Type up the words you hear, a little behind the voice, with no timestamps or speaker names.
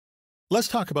Let's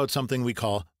talk about something we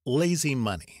call lazy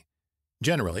money.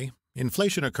 Generally,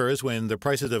 inflation occurs when the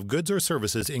prices of goods or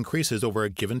services increases over a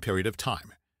given period of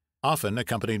time, often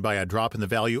accompanied by a drop in the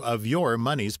value of your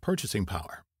money's purchasing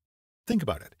power. Think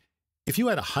about it. If you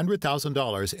had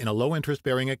 $100,000 in a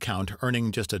low-interest-bearing account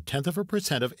earning just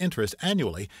 0.1% of interest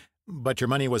annually, but your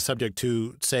money was subject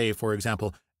to, say, for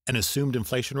example, an assumed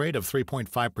inflation rate of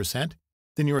 3.5%,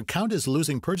 then your account is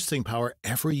losing purchasing power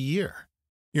every year.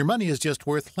 Your money is just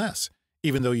worth less,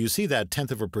 even though you see that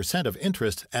 0.1% of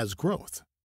interest as growth.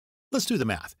 Let's do the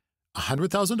math.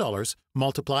 $100,000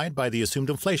 multiplied by the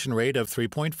assumed inflation rate of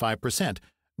 3.5%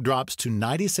 drops to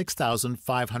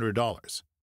 $96,500.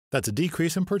 That's a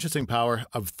decrease in purchasing power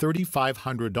of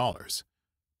 $3,500.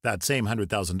 That same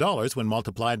 $100,000, when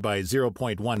multiplied by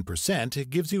 0.1%,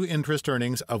 gives you interest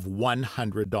earnings of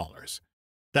 $100.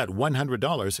 That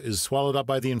 $100 is swallowed up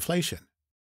by the inflation.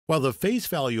 While the face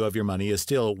value of your money is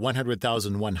still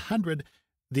 $100,100,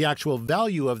 the actual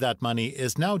value of that money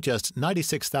is now just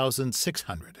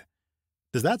 $96,600.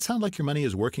 Does that sound like your money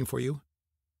is working for you?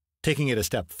 Taking it a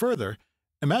step further,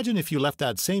 imagine if you left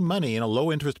that same money in a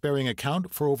low-interest-bearing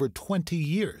account for over 20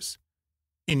 years.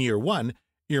 In year one,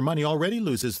 your money already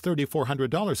loses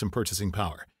 $3,400 in purchasing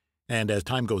power, and as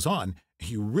time goes on,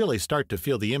 you really start to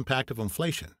feel the impact of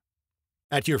inflation.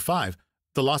 At year 5,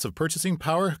 the loss of purchasing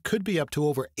power could be up to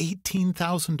over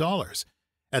 $18,000.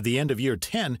 At the end of year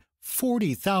 10,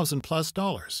 $40,000 plus.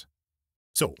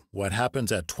 So what happens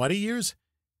at 20 years?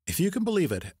 If you can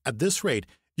believe it, at this rate,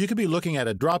 you could be looking at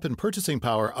a drop in purchasing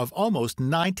power of almost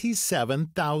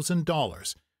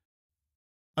 $97,000.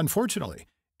 Unfortunately,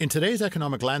 in today's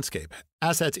economic landscape,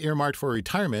 assets earmarked for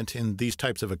retirement in these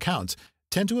types of accounts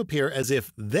tend to appear as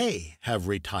if they have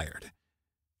retired.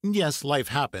 Yes, life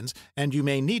happens, and you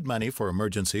may need money for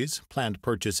emergencies, planned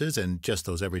purchases, and just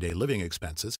those everyday living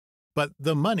expenses. But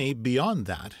the money beyond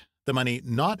that, the money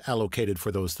not allocated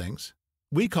for those things,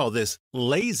 we call this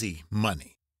lazy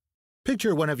money.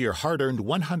 Picture one of your hard-earned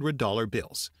 $100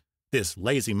 bills. This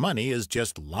lazy money is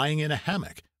just lying in a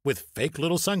hammock with fake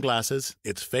little sunglasses,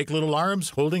 its fake little arms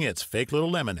holding its fake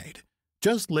little lemonade,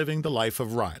 just living the life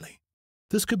of Riley.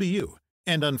 This could be you.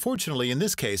 And unfortunately, in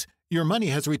this case, your money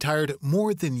has retired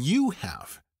more than you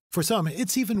have. For some,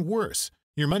 it's even worse.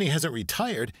 Your money hasn't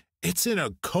retired, it's in a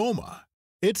coma.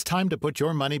 It's time to put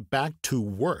your money back to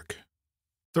work.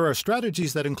 There are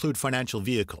strategies that include financial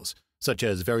vehicles, such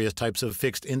as various types of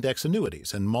fixed index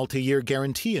annuities and multi-year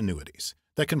guarantee annuities,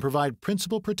 that can provide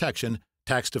principal protection,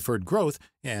 tax-deferred growth,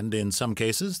 and, in some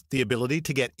cases, the ability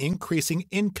to get increasing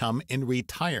income in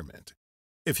retirement.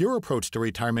 If your approach to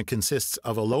retirement consists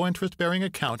of a low-interest-bearing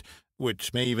account,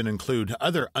 which may even include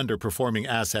other underperforming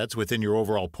assets within your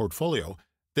overall portfolio,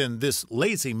 then this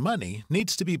lazy money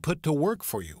needs to be put to work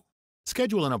for you.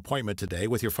 Schedule an appointment today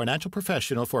with your financial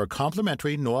professional for a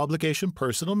complimentary, no-obligation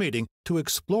personal meeting to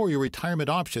explore your retirement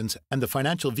options and the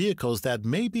financial vehicles that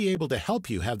may be able to help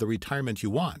you have the retirement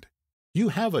you want. You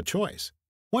have a choice.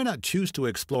 Why not choose to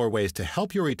explore ways to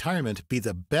help your retirement be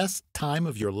the best time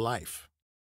of your life?